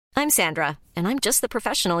I'm Sandra, and I'm just the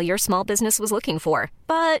professional your small business was looking for.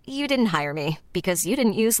 But you didn't hire me because you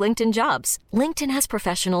didn't use LinkedIn Jobs. LinkedIn has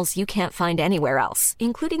professionals you can't find anywhere else,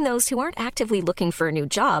 including those who aren't actively looking for a new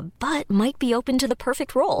job, but might be open to the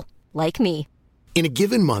perfect role, like me. In a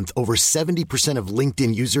given month, over 70% of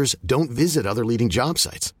LinkedIn users don't visit other leading job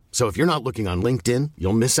sites. So if you're not looking on LinkedIn,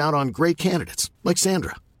 you'll miss out on great candidates like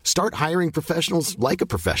Sandra. Start hiring professionals like a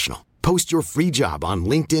professional. Post your free job on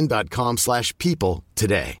linkedin.com/people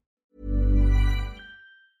today.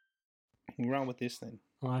 We'll roll with this then.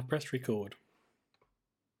 I pressed record.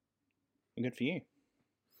 Good for you.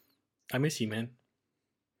 I miss you, man.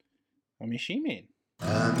 I miss you, man.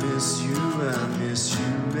 I miss you, man. Do I miss you?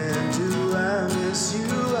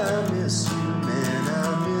 I miss you, man.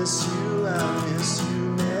 I miss you,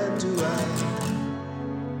 man. Do I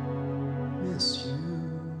miss you?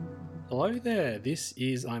 Hello there, this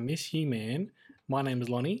is I Miss You Man. My name is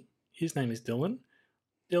Lonnie, his name is Dylan.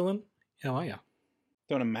 Dylan, how are you?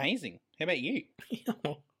 Doing amazing. How about you?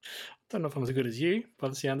 I don't know if I'm as good as you by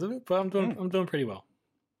the sounds of it, but I'm doing pretty well.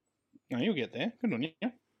 No, you'll get there. Good on you.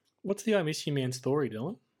 What's the I Miss You Man story,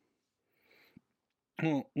 Dylan?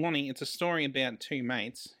 Well, Lonnie, it's a story about two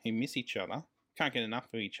mates who miss each other, can't get enough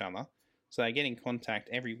of each other, so they get in contact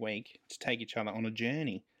every week to take each other on a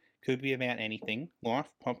journey. Could be about anything,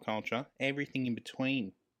 life, pop culture, everything in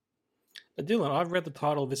between. But Dylan, I've read the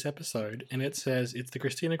title of this episode, and it says it's the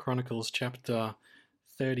Christina Chronicles chapter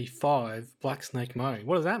 35, Black Snake Moan.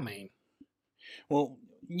 What does that mean? Well,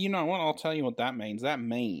 you know what? I'll tell you what that means. That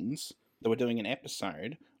means that we're doing an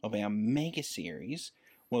episode of our mega series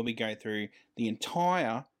where we go through the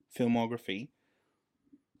entire filmography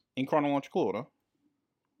in chronological order,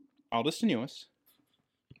 oldest to newest,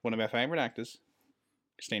 one of our favourite actors,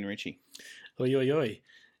 Christina Ricci. Oi, oi, oi.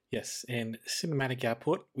 Yes, and cinematic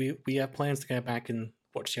output. We have plans to go back and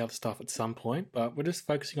watch the other stuff at some point, but we're just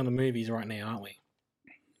focusing on the movies right now, aren't we?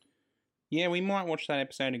 Yeah, we might watch that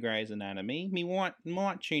episode of Grey's Anatomy. We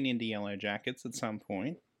might tune into Yellow Jackets at some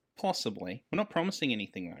point. Possibly. We're not promising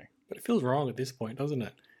anything, though. But it feels wrong at this point, doesn't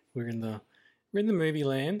it? We're in the movie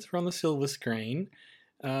land. We're on the silver screen.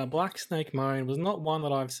 Black Snake Moan was not one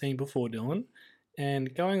that I've seen before, Dylan.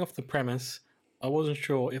 And going off the premise, I wasn't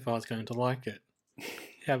sure if I was going to like it.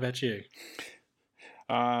 How about you?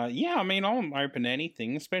 Yeah, I mean, I'm open to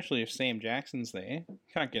anything, especially if Sam Jackson's there.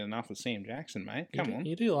 Can't get enough of Sam Jackson, mate. Come on.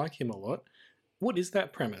 You do like him a lot. What is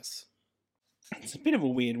that premise? It's a bit of a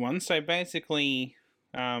weird one. So basically,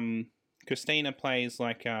 Christina plays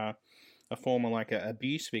like a former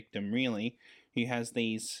abuse victim, really, who has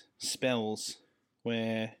these spells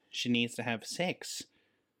where she needs to have sex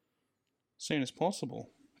as soon as possible,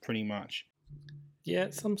 pretty much. Yeah,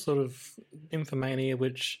 it's some sort of nymphomania,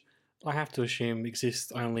 which I have to assume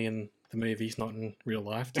exists only in the movies, not in real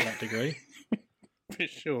life to that degree. For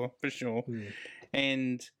sure. Mm.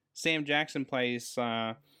 And Sam Jackson plays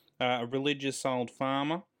a religious old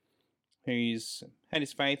farmer who's had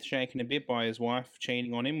his faith shaken a bit by his wife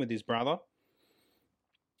cheating on him with his brother.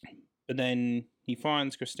 But then he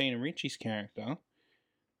finds Christina Ricci's character,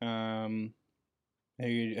 who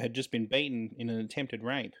had just been beaten in an attempted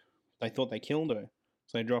rape. They thought they killed her,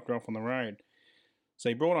 so they dropped her off on the road. So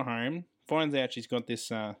he brought her home, finds out she's got this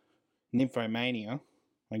nymphomania,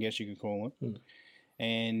 I guess you could call it,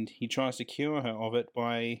 and he tries to cure her of it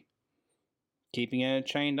by keeping her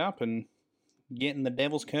chained up and getting the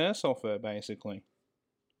devil's curse off her, basically.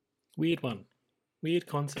 Weird one. Weird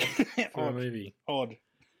concept for a movie. Odd.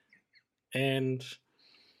 And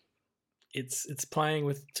it's playing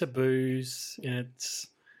with taboos, and it's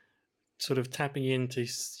sort of tapping into,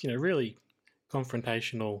 really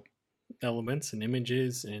confrontational elements and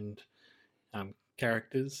images and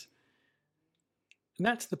characters. And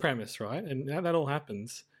that's the premise, right? And that all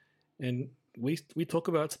happens. And we talk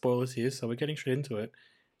about spoilers here, so we're getting straight into it.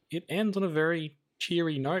 It ends on a very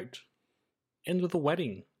cheery note. Ends with a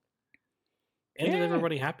wedding. Ends with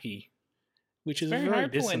everybody happy. Which is very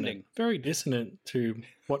dissonant. Ending. Very dissonant to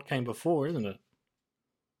what came before, isn't it?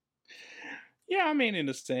 Yeah, I mean, in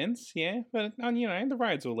a sense, yeah. But, the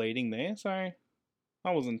roads were leading there, so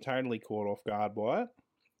I wasn't totally caught off guard by it.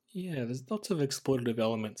 Yeah, there's lots of exploitative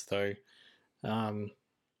elements, though,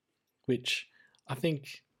 which I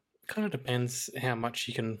think kind of depends how much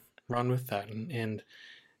you can run with that and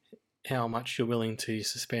how much you're willing to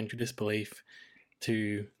suspend your disbelief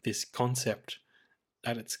to this concept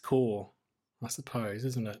at its core, I suppose,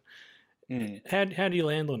 isn't it? Mm. How do you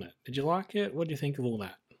land on it? Did you like it? What do you think of all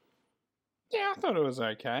that? Yeah, I thought it was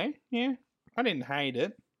okay. Yeah, I didn't hate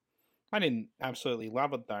it. I didn't absolutely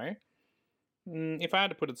love it, though. If I had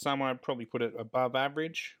to put it somewhere, I'd probably put it above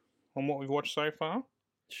average on what we've watched so far.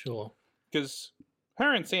 Sure. Because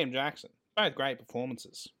Her and Sam Jackson, both great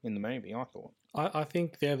performances in the movie, I thought. I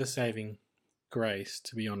think they're the saving grace,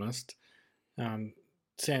 to be honest.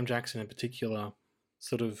 Sam Jackson in particular,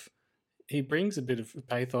 sort of, he brings a bit of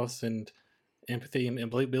pathos and empathy and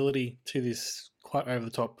believability to this quite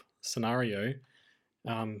over-the-top scenario.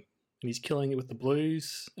 And he's killing it with the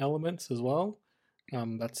blues elements as well.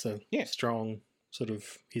 That's a strong sort of,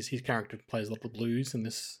 his character plays a lot of blues in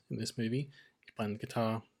this movie. He's playing the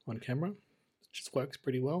guitar on camera. It just works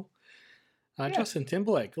pretty well. Justin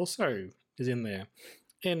Timberlake also is in there.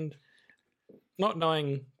 And not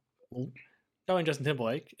knowing Justin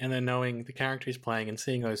Timberlake and then knowing the character he's playing and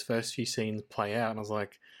seeing those first few scenes play out, and I was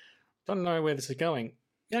like, don't know where this is going.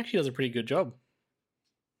 He actually does a pretty good job.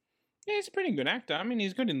 Yeah, he's a pretty good actor. I mean,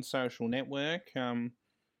 he's good in Social Network. Am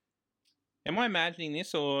I imagining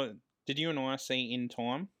this, or did you and I see In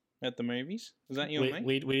Time at the movies? Was that you and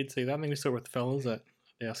me? We did see that. I think we saw it with the fellas at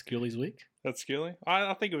our Skilly's week. That's Skilly?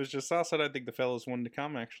 I think it was just us. I don't think the fellas wanted to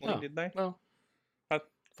come, actually, did they? Well,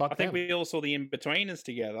 I think we all saw the In-Betweeners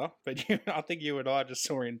together, but I think you and I just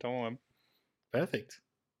saw In Time. Perfect.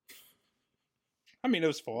 I mean, it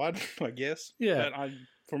was fine, I guess. Yeah. But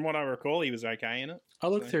from what I recall, he was okay in it. I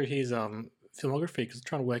looked through his filmography because I'm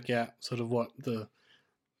trying to work out sort of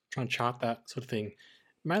trying to chart that sort of thing.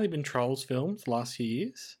 Mainly been Trolls films the last few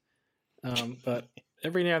years. But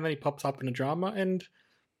every now and then he pops up in a drama, and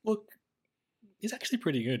look, he's actually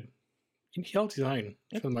pretty good. He holds his own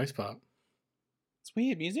for the most part. It's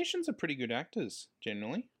weird. Musicians are pretty good actors,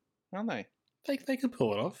 generally, aren't they? They can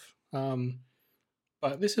pull it off.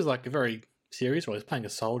 But this is like a very serious role. He's playing a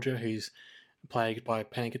soldier who's plagued by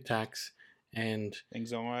panic attacks and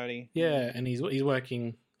anxiety. Yeah, and he's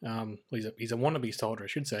working. He's a wannabe soldier, I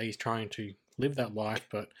should say. He's trying to live that life,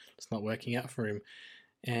 but it's not working out for him.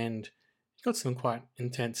 And he's got some quite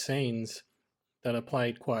intense scenes that are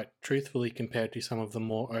played quite truthfully compared to some of the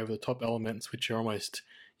more over-the-top elements, which are almost,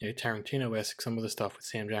 Tarantino-esque, some of the stuff with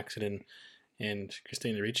Sam Jackson and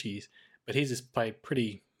Christina Ricci's. But his is played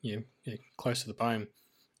pretty, close to the bone.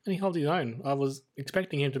 And he holds his own. I was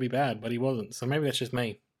expecting him to be bad, but he wasn't. So maybe that's just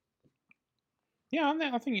me. Yeah,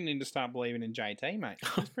 I think you need to start believing in JT, mate.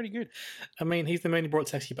 He's pretty good. I mean, he's the man who brought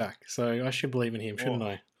sexy back, so I should believe in him, shouldn't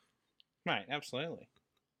I? Mate, absolutely.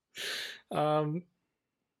 So,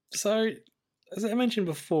 as I mentioned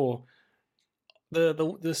before,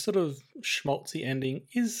 the sort of schmaltzy ending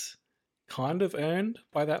is kind of earned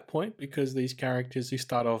by that point, because these characters who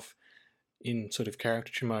start off in sort of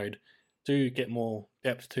caricature mode do get more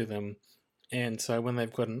depth to them. And so when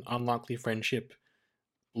they've got an unlikely friendship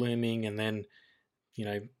blooming, and then,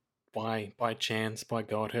 by chance, by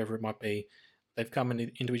God, whoever it might be, they've come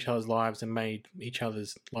into each other's lives and made each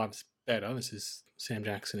other's lives better. This is Sam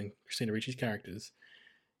Jackson and Christina Ricci's characters.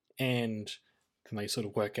 And then they sort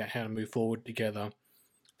of work out how to move forward together.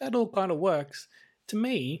 That all kind of works. To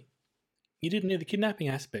me, you didn't need the kidnapping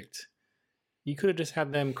aspect. You could have just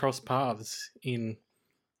had them cross paths in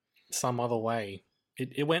some other way.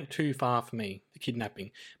 It went too far for me, the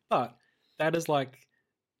kidnapping. But that is like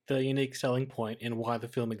the unique selling point in why the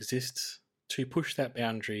film exists, to push that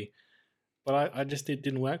boundary. But it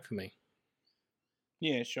didn't work for me.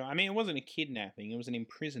 Yeah, sure. I mean, it wasn't a kidnapping, it was an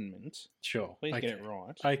imprisonment. Sure. Please get it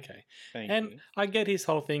right. Okay. Thank you. I get his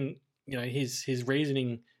whole thing, his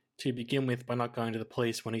reasoning to begin with by not going to the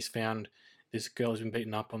police when he's found this girl who's been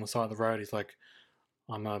beaten up on the side of the road. He's like,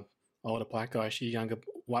 I'm a older black guy, she's a younger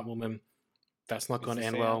white woman. That's not going to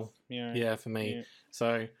end well. Yeah, for me. Yeah.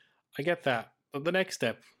 So I get that. But the next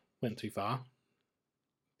step went too far.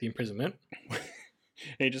 The imprisonment.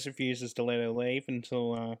 He just refuses to let her leave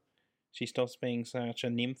until she stops being such a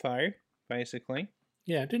nympho, basically.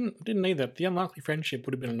 Yeah, didn't need that. The unlikely friendship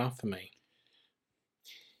would have been enough for me.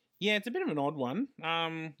 Yeah, it's a bit of an odd one.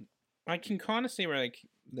 I can kind of see where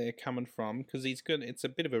they're coming from, because he's good. It's a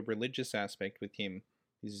bit of a religious aspect with him,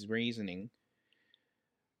 his reasoning.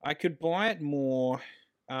 I could buy it more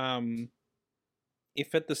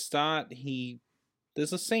if at the start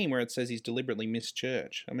there's a scene where it says he's deliberately missed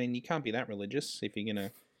church. I mean, you can't be that religious if you're going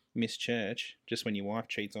to miss church just when your wife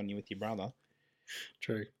cheats on you with your brother.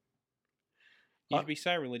 True. You should be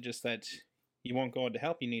so religious that you want God to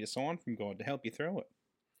help. You need a sign from God to help you through it.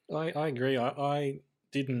 I agree. I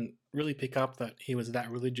didn't really pick up that he was that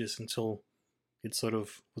religious until it sort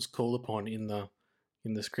of was called upon in the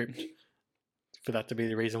script for that to be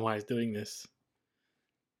the reason why he's doing this.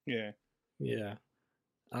 Yeah. Yeah.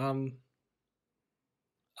 I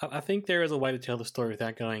think there is a way to tell the story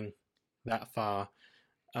without going that far.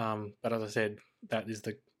 But as I said, that is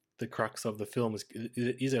the crux of the film, is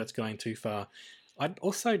that it's going too far. I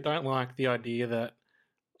also don't like the idea that,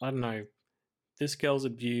 I don't know, this girl's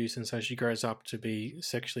abused, and so she grows up to be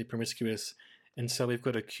sexually promiscuous, and so we've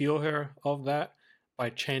got to cure her of that by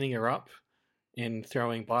chaining her up and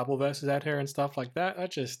throwing Bible verses at her and stuff like that. I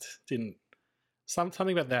just didn't.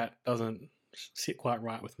 Something about that doesn't sit quite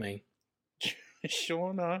right with me.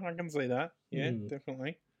 Sure, no, I can see that. Yeah,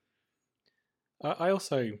 definitely. I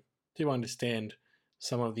also do understand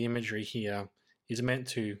some of the imagery here is meant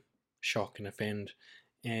to shock and offend,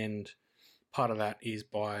 and part of that is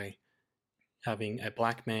by having a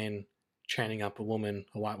black man chaining up a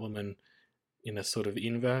white woman, in a sort of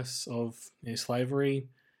inverse of slavery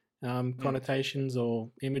connotations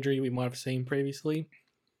or imagery we might have seen previously.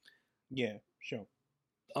 Yeah, sure.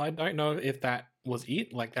 I don't know if that was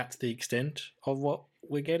it, like that's the extent of what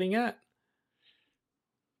we're getting at.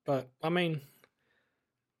 But, I mean,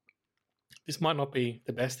 this might not be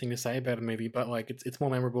the best thing to say about a movie, but like it's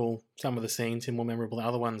more memorable. Some of the scenes are more memorable than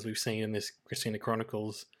other ones we've seen in this Christina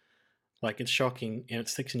Chronicles. Like, it's shocking and it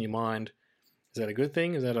sticks in your mind. Is that a good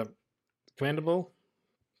thing? Is that a commendable?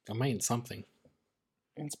 I mean, something.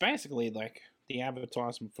 It's basically like the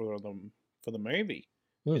advertisement for the movie.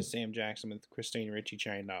 Is Sam Jackson with Christina Ricci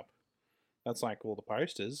chained up. That's like all the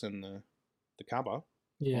posters and the cover.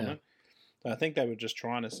 Yeah. On it. I think they were just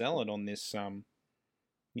trying to sell it on this, out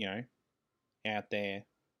there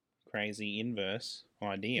crazy inverse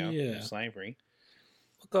idea of slavery.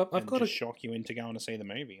 I've got to shock you into going to see the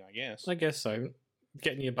movie, I guess. I guess so.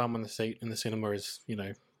 Getting your bum on the seat in the cinema is,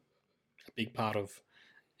 a big part of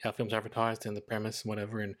how films are advertised and the premise and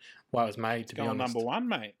whatever, and why it was made, to be honest. Number one,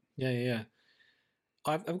 mate. Yeah.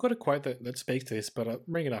 I've got a quote that speaks to this, but I'll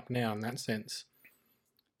bring it up now in that sense.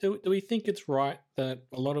 Do we think it's right that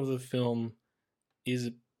a lot of the film is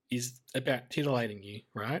about titillating you,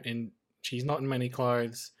 right? And she's not in many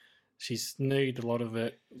clothes. She's nude, a lot of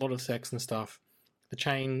it, a lot of sex and stuff. The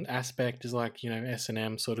chain aspect is like,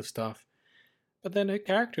 S&M sort of stuff. But then her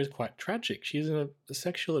character is quite tragic. She's a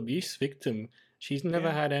sexual abuse victim. She's never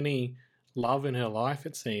had any love in her life,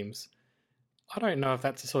 it seems. I don't know if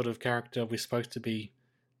that's the sort of character we're supposed to be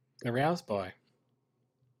aroused by.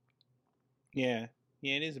 Yeah,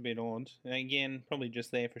 it is a bit odd. Again, probably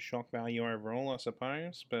just there for shock value overall, I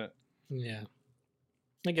suppose. But yeah,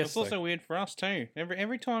 I guess it's also weird for us too.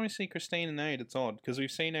 Every time we see Christina nude, it's odd because we've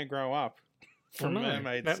seen her grow up from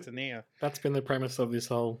mermaids to now. That's been the premise of this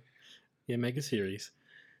whole mega series.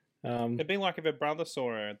 It'd be like if her brother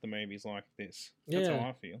saw her at the movies like this. That's how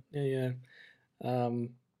I feel. Yeah.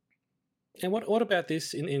 And what about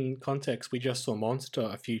this in context? We just saw Monster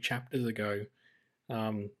a few chapters ago.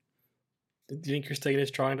 Do you think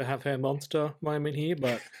Christina's trying to have her monster moment here,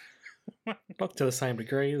 but not to the same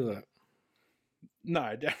degree, is it?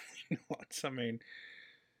 No, definitely not. I mean,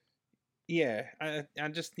 I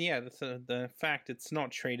just the fact it's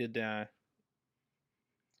not treated in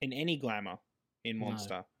any glamour in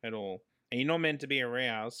Monster at all, and you're not meant to be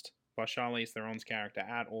aroused by Charlize Theron's character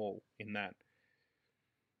at all in that.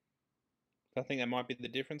 I think that might be the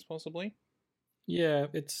difference, possibly. Yeah,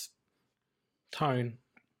 it's tone.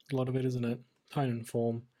 A lot of it, isn't it? Tone and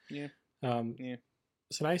form. Yeah.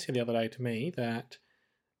 So they said the other day to me that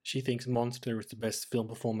she thinks Monster is the best film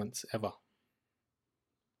performance ever.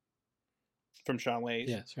 From Charlize?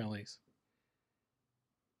 Yeah, Charlize.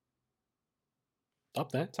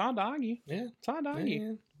 Up there. It's hard to argue. Yeah. It's hard to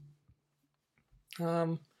argue.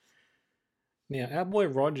 Yeah. Now, our boy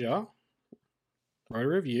Roger wrote a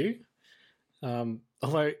review.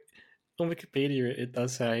 Although on Wikipedia it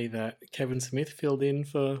does say that Kevin Smith filled in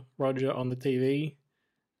for Roger on the TV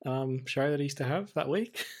show that he used to have that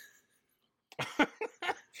week.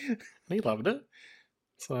 He loved it.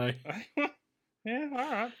 So yeah, all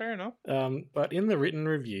right, fair enough. But in the written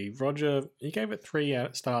review, Roger, he gave it 3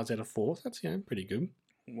 stars out of 4. So that's pretty good.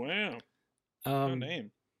 Wow.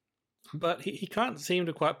 Damn. But he can't seem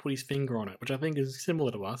to quite put his finger on it, which I think is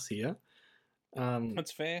similar to us here.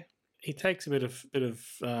 That's fair. He takes a bit of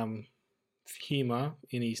humour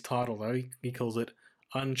in his title, though. He calls it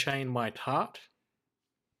 "Unchain My Tart."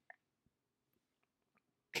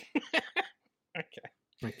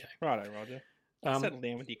 Okay. Righto, Roger. Settle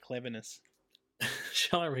down with your cleverness.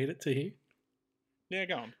 Shall I read it to you? Yeah,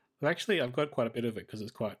 go on. I've got quite a bit of it because it's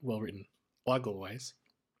quite well written, like always.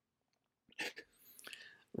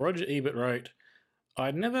 Roger Ebert wrote,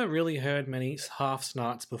 "I'd never really heard many half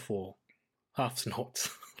snarts before. Half snorts."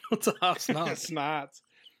 What's a half snart? Snarts.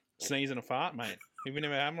 Sneeze and a fart, mate. We've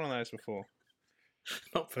never had one of those before.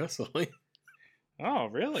 Not personally. Oh,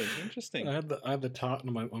 really? Interesting. I had the tart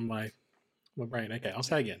on my brain. Okay, I'll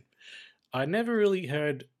say again. I never really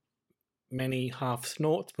heard many half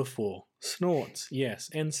snorts before. Snorts, yes,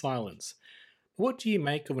 and silence. What do you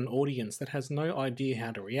make of an audience that has no idea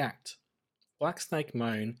how to react? Black Snake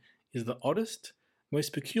Moan is the oddest,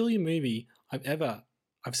 most peculiar movie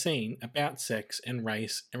I've seen about sex and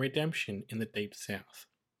race and redemption in the Deep South.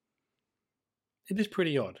 It is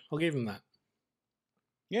pretty odd. I'll give him that.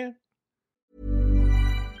 Yeah.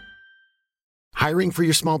 Hiring for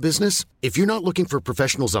your small business? If you're not looking for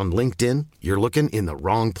professionals on LinkedIn, you're looking in the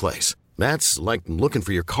wrong place. That's like looking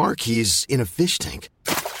for your car keys in a fish tank.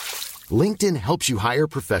 LinkedIn helps you hire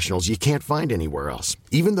professionals you can't find anywhere else,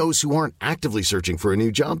 even those who aren't actively searching for a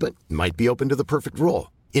new job but might be open to the perfect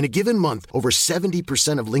role. In a given month, over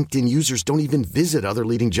 70% of LinkedIn users don't even visit other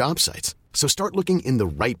leading job sites. So start looking in the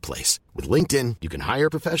right place. With LinkedIn, you can hire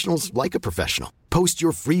professionals like a professional. Post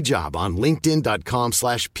your free job on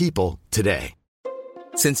linkedin.com/people today.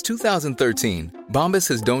 Since 2013, Bombas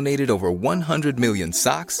has donated over 100 million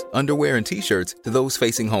socks, underwear, and T-shirts to those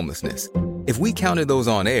facing homelessness. If we counted those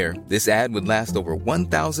on air, this ad would last over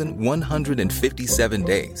 1,157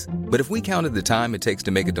 days. But if we counted the time it takes to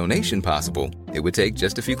make a donation possible, it would take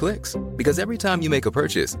just a few clicks. Because every time you make a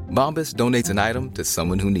purchase, Bombas donates an item to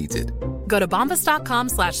someone who needs it. Go to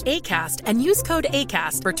bombas.com/ACAST and use code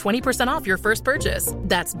ACAST for 20% off your first purchase.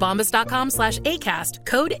 That's bombas.com/ACAST,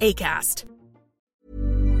 code ACAST.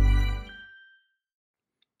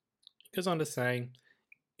 It goes on to say,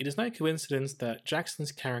 it is no coincidence that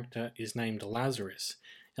Jackson's character is named Lazarus,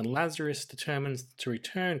 and Lazarus determines to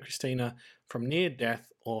return Christina from near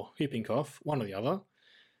death or whooping cough, one or the other.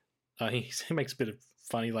 He makes a bit of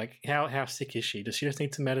funny, like, how sick is she? Does she just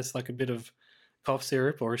need to medicine like a bit of cough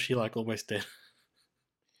syrup, or is she like almost dead?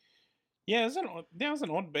 Yeah, that was an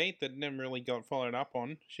odd beat that never really got followed up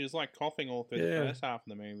on. She was like coughing all through the first half of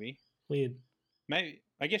the movie. Weird. Maybe,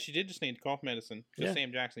 I guess she did just need cough medicine. Because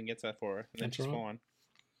Sam Jackson gets that for her, and then she's fine.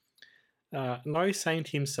 No saint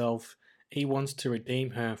himself, he wants to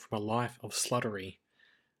redeem her from a life of sluttery,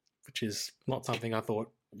 which is not something I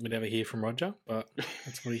thought we'd ever hear from Roger, but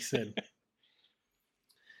that's what he said.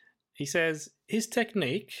 He says, his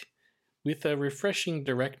technique, with a refreshing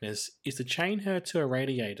directness, is to chain her to a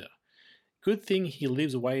radiator. Good thing he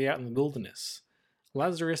lives way out in the wilderness.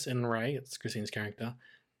 Lazarus and Ray, that's Christine's character,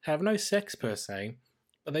 have no sex per se,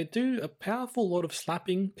 but they do a powerful lot of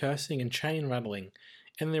slapping, cursing, and chain rattling,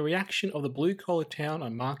 and the reaction of the blue-collar town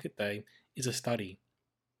on market day is a study.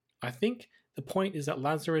 I think the point is that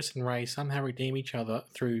Lazarus and Ray somehow redeem each other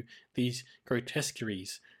through these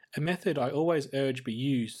grotesqueries, a method I always urge be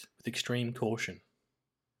used with extreme caution.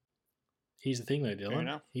 Here's the thing though,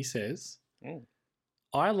 Dylan. He says,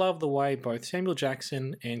 I love the way both Samuel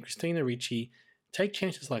Jackson and Christina Ricci take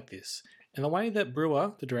chances like this, and the way that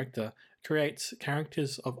Brewer, the director, creates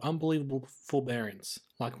characters of unbelievable forbearance,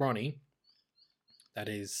 like Ronnie, that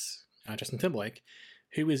is Justin Timberlake,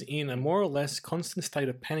 who is in a more or less constant state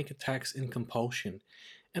of panic attacks and compulsion.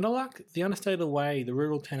 And I like the understated way the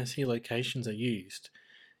rural Tennessee locations are used.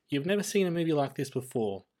 You've never seen a movie like this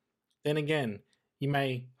before. Then again, you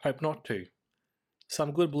may hope not to.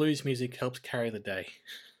 Some good blues music helps carry the day.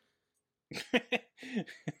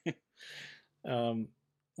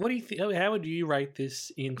 What do you think? How would you rate this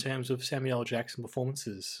in terms of Samuel L. Jackson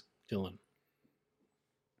performances, Dylan?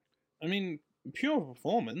 I mean, pure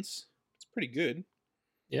performance, it's pretty good.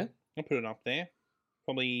 Yeah, I'll put it up there.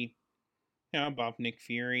 Probably, above Nick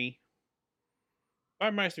Fury.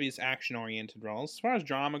 But most of his action-oriented roles. As far as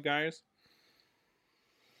drama goes,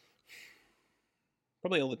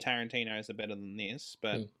 probably all the Tarantinos are better than this,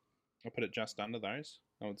 but I'll put it just under those,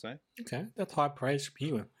 I would say. Okay, that's high praise from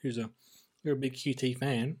you, you're a big QT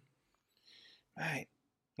fan. Mate,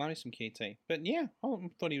 love me some QT. But yeah, I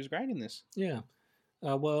thought he was great in this. Yeah.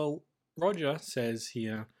 Well, Roger says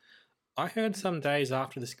here, I heard some days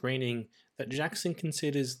after the screening that Jackson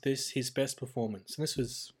considers this his best performance. And this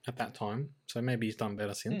was at that time, so maybe he's done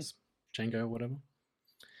better since. Django or whatever.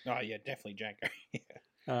 Oh, yeah, definitely Django.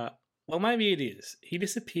 Well, maybe it is. He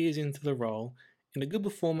disappears into the role, and a good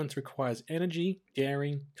performance requires energy,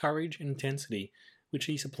 daring, courage, and intensity, which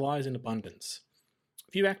he supplies in abundance.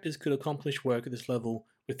 Few actors could accomplish work at this level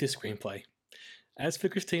with this screenplay. As for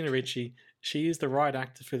Christina Ricci, she is the right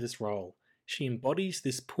actor for this role. She embodies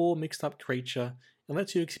this poor, mixed-up creature and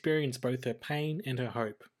lets you experience both her pain and her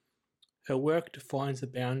hope. Her work defines the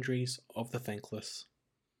boundaries of the thankless.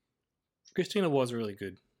 Christina was really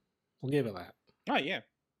good. We'll give her that. Oh, yeah.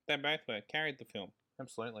 They both were. Carried the film.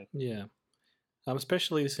 Absolutely. Yeah.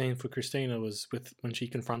 Especially the scene for Christina was with when she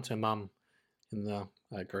confronts her mum in the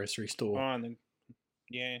grocery store. Oh, and then,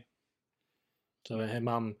 yeah. So her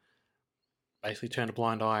mum basically turned a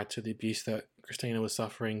blind eye to the abuse that Christina was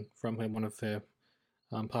suffering from one of her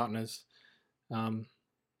partners. And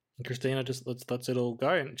Christina just lets it all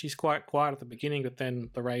go. And she's quite quiet at the beginning, but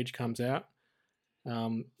then the rage comes out.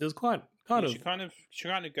 It was quite She kind of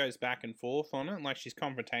goes back and forth on it. Like, she's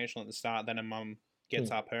confrontational at the start, then her mum gets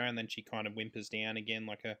up her, and then she kind of whimpers down again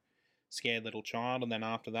like a scared little child, and then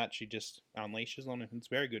after that she just unleashes on it. It's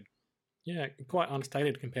very good. Yeah, quite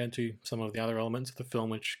unstated compared to some of the other elements of the film,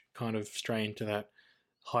 which kind of stray into that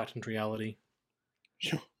heightened reality.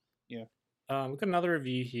 Sure. Yeah. We've got another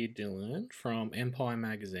review here, Dylan, from Empire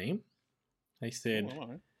Magazine. They said,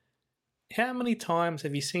 how many times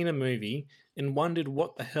have you seen a movie and wondered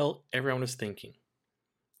what the hell everyone is thinking?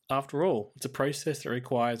 After all, it's a process that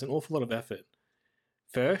requires an awful lot of effort.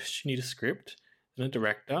 First, you need a script, then a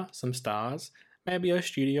director, some stars, maybe a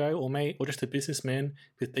studio, or just a businessman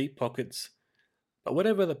with deep pockets. But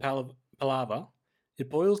whatever the palaver, it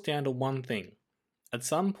boils down to one thing. At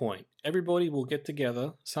some point, everybody will get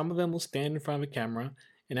together, some of them will stand in front of a camera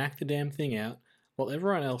and act the damn thing out, while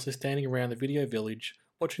everyone else is standing around the video village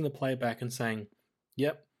watching the playback and saying,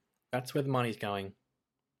 yep, that's where the money's going.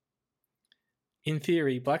 In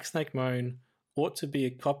theory, Black Snake Moan ought to be a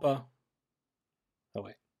copper... Oh,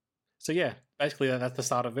 wait. So yeah, basically that's the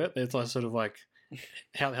start of it. There's like sort of like,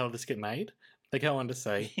 how the hell did this get made? They go on to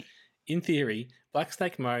say, in theory, Black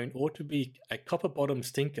Snake Moan ought to be a copper-bottom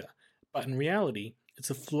stinker, but in reality, it's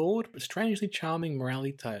a flawed but strangely charming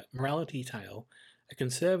morality tale, a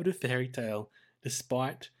conservative fairy tale,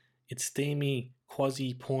 despite its steamy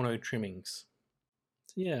quasi-porno trimmings.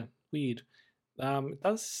 So yeah, weird. It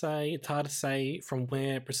does say, it's hard to say from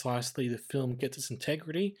where precisely the film gets its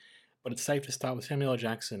integrity, but it's safe to start with Samuel L.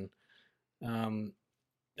 Jackson.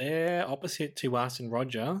 They're opposite to us and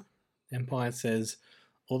Roger. Empire says,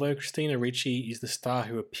 although Christina Ricci is the star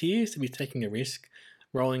who appears to be taking a risk,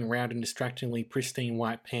 rolling around in distractingly pristine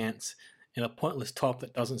white pants and a pointless top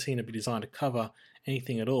that doesn't seem to be designed to cover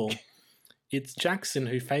anything at all, it's Jackson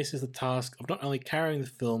who faces the task of not only carrying the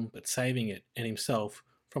film, but saving it and himself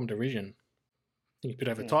from derision. I think a bit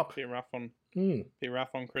over the top. Bit rough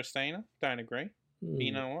on Christina. Don't agree. But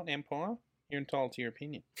you know what, Empire? You're entitled to your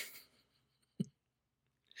opinion.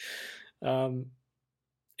 And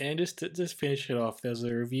just to finish it off, there's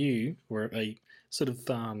a review, or a sort of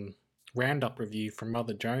roundup review from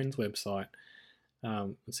Mother Jones' website.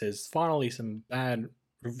 It says, finally some bad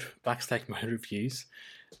Black Snake Moan reviews.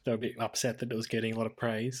 They were a bit upset that it was getting a lot of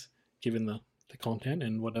praise, given the content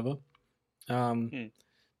and whatever.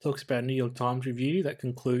 Talks about a New York Times review that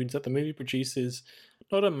concludes that the movie produces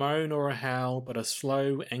not a moan or a howl, but a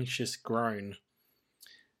slow, anxious groan.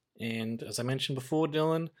 And as I mentioned before,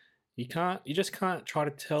 Dylan, you just can't try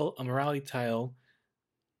to tell a morality tale.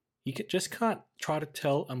 You just can't try to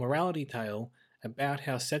tell a morality tale about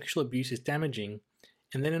how sexual abuse is damaging,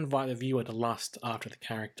 and then invite the viewer to lust after the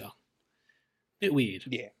character. Bit weird.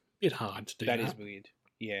 Yeah. Bit hard to do that. That is weird.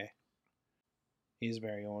 Yeah. It is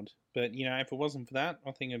very odd. But, if it wasn't for that,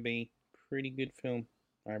 I think it'd be a pretty good film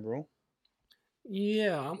overall.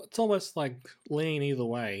 Yeah, it's almost like leaning either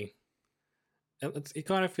way. It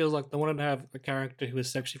kind of feels like they wanted to have a character who was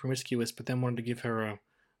sexually promiscuous, but then wanted to give her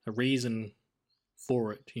a reason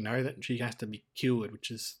for it, that she has to be cured, which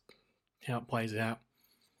is how it plays out.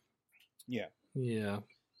 Yeah. Yeah.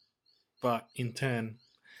 But in turn,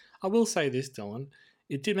 I will say this, Dylan,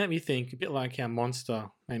 it did make me think, a bit like how Monster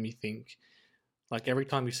made me think, like every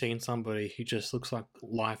time you've seen somebody who just looks like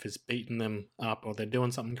life has beaten them up, or they're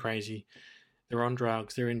doing something crazy, they're on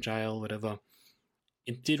drugs, they're in jail, whatever,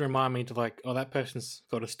 it did remind me to like, oh, that person's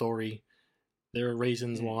got a story. There are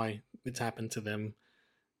reasons why it's happened to them.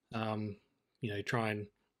 Try and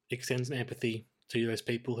extend some empathy to those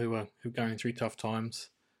people who are going through tough times,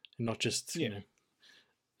 and not just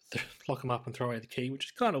lock them up and throw away the key, which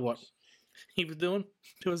is kind of what he was doing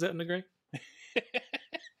to a certain degree.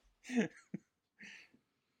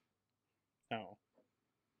 Oh,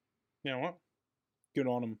 you know what? Good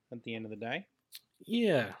on him at the end of the day.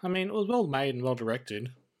 Yeah, I mean, it was well made and well directed,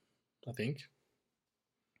 I think.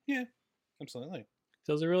 Yeah, absolutely.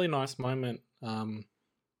 So it was a really nice moment in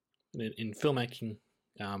filmmaking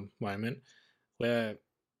moment where,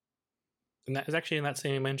 and that is actually in that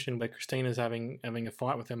scene you mentioned where Christina's having a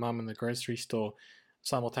fight with her mum in the grocery store.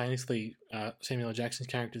 Simultaneously, Samuel L. Jackson's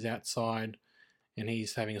character's outside, and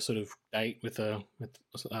he's having a sort of date with a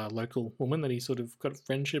local woman that he sort of got a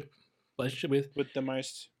relationship with. With the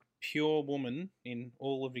most pure woman in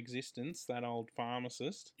all of existence, that old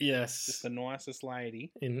pharmacist. Yes. Just the nicest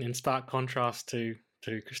lady. In stark contrast to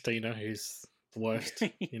Christina, who's the worst,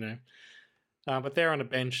 But they're on a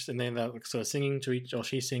bench, and then they're sort of singing to each, or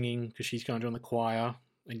she's singing because she's going to join the choir.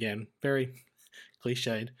 Again, very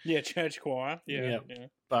cliched. Yeah, church choir. Yeah.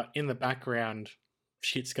 But in the background,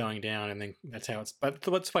 shit's going down, and then that's how it's. But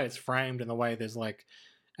the way it's framed and the way there's like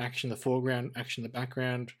action in the foreground, action in the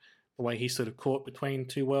background, the way he sort of caught between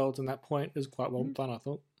two worlds in that point is quite well done, I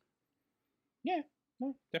thought. Yeah,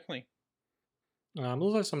 no, definitely. There's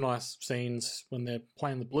also some nice scenes when they're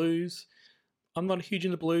playing the blues. I'm not huge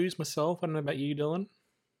into blues myself. I don't know about you, Dylan.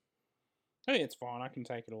 Oh, yeah, it's fine. I can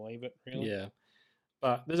take it or leave it, really. Yeah.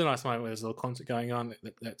 But there's a nice moment where there's a little concert going on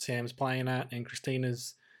that Sam's playing at and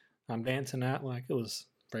Christina's dancing at. Like, it was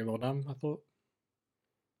very well done, I thought.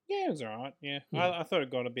 Yeah, it was alright, yeah. I thought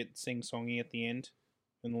it got a bit sing-songy at the end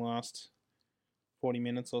in the last 40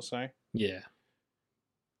 minutes or so. Yeah.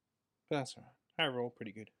 But that's alright. Overall,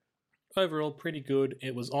 pretty good. Overall, pretty good.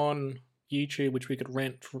 It was on YouTube, which we could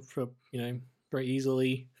rent for very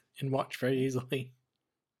easily and watch very easily.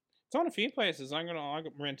 It's on a few places. I got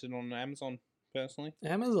rented on Amazon, personally.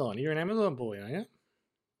 Amazon? You're an Amazon boy, are you?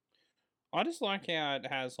 I just like how it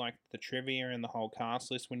has, like, the trivia and the whole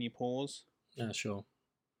cast list when you pause. Sure.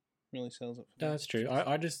 Really sells it for me. That's true.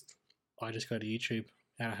 I just go to YouTube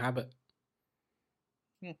out of habit.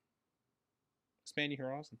 Expand your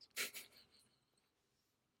horizons.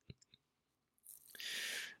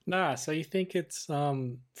 Nah, so you think it's,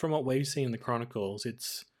 from what we've seen in the Chronicles,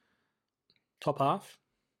 it's top half?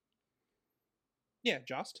 Yeah,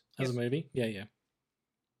 just. As yes. a movie? Yeah.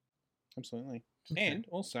 Absolutely. Okay. And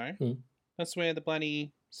also, that's where the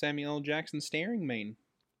bloody Samuel L. Jackson staring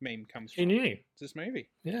meme comes from. He knew. It's this movie.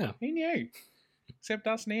 Yeah. He knew. Except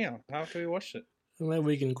us now, after we watched it. Maybe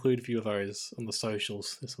we can include a few of those on the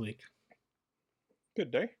socials this week.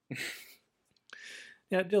 Good day.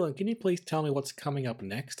 Now, Dylan, can you please tell me what's coming up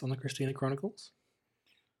next on the Christina Chronicles?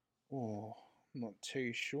 Oh, I'm not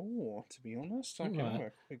too sure, to be honest. I can Alright. have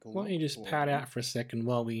a quick look. Why don't you just pad out for a second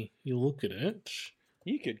while you look at it?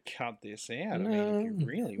 You could cut this out, I mean, if you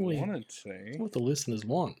really wanted to. It's what the listeners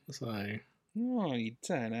want, so... Oh, you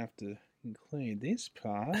don't have to include this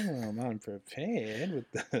part. I'm unprepared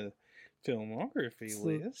with the filmography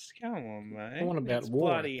list. Come on, mate. The one about it's war,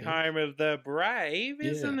 bloody home of the brave,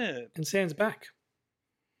 isn't it? And Sam's back.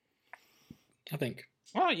 I think.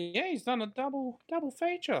 Oh, yeah, he's done a double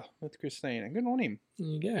feature with Christina. Good on him. There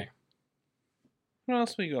you go. What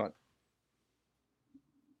else we got?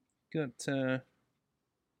 What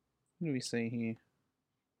do we see here?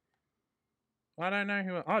 I don't know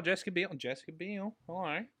who... Oh, Jessica Biel. Jessica Biel.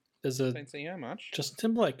 Hello. There's a Don't see her much. Justin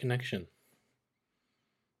Timberlake connection.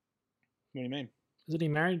 What do you mean? Isn't he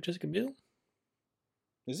married to Jessica Biel?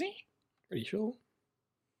 Is he? Pretty sure.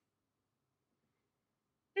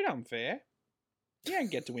 Bit unfair. You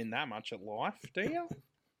don't get to win that much at life, do you?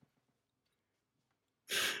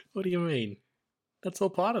 What do you mean? That's all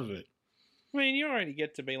part of it. I mean, you already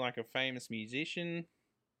get to be like a famous musician,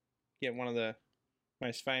 get one of the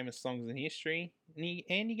most famous songs in history,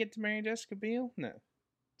 and you get to marry Jessica Biel? No.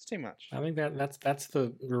 It's too much. I think that's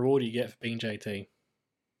the reward you get for being JT.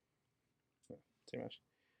 Too much.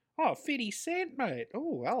 Oh, 50 Cent, mate.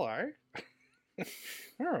 Oh, hello.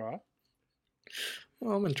 All right.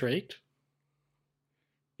 Well, I'm intrigued.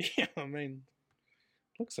 Yeah, I mean,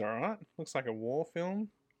 looks alright. Looks like a war film.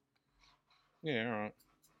 Yeah, alright.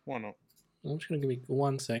 Why not? I'm just going to give me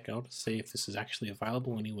 1 sec. I'll just see if this is actually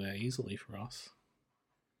available anywhere easily for us.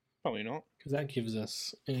 Probably not. Because that gives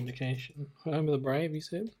us an indication. Home of the Brave, you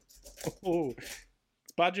said? Oh,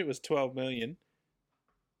 its budget was $12 million.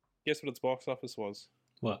 Guess what its box office was?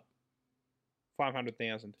 What?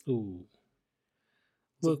 500,000. Ooh.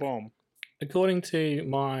 It's a bomb. According to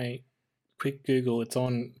my quick Google, it's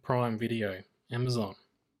on Prime Video, Amazon.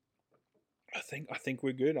 I think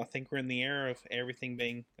we're good. I think we're in the era of everything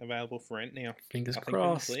being available for rent now. Fingers I think we're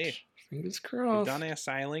crossed. clear. Fingers We've crossed. done our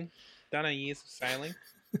sailing. Done our years of sailing.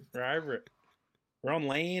 We're over it. We're on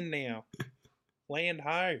land now. Land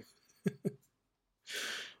ho.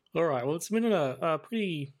 All right. Well, it's been a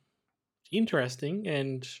pretty interesting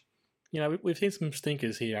and, we've seen some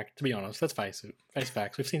stinkers here, to be honest. Let's face it. Face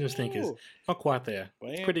facts. We've seen some stinkers. Ooh. Not quite there.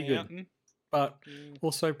 It's pretty good. But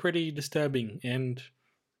also pretty disturbing and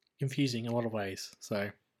confusing in a lot of ways. So...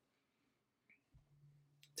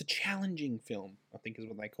 It's a challenging film, I think is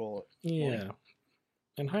what they call it. Yeah.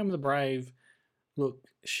 And Home of the Brave, look,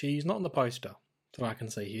 she's not on the poster that I can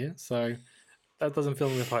see here, so that doesn't fill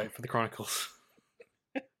me with hope for the Chronicles.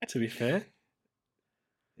 To be fair.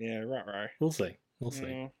 Yeah, right. We'll see. We'll see.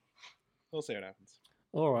 Yeah. We'll see what happens.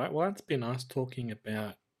 All right. Well, it's been nice talking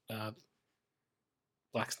about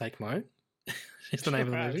Black Snake Moan. It's the name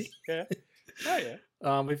of the movie. Yeah. Oh,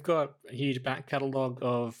 yeah. We've got a huge back catalogue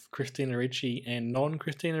of Christina Ricci and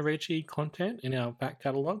non-Christina Ricci content in our back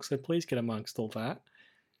catalogue, so please get amongst all that.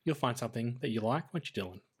 You'll find something that you like. What you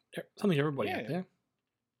doing? Something for everybody out there.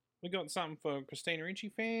 We got something for Christina Ricci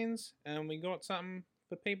fans, and we got something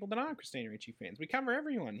for people that aren't Christina Ricci fans. We cover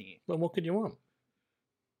everyone here. Well, what could you want?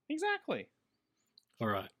 Exactly. All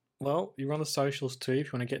right. Well, you're on the socials too if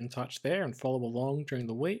you want to get in touch there and follow along during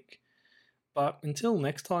the week. But until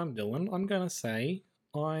next time, Dylan, I'm going to say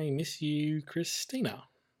I miss you, Christina.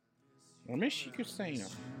 I miss you, Christina.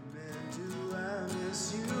 Do I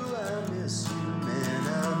miss you?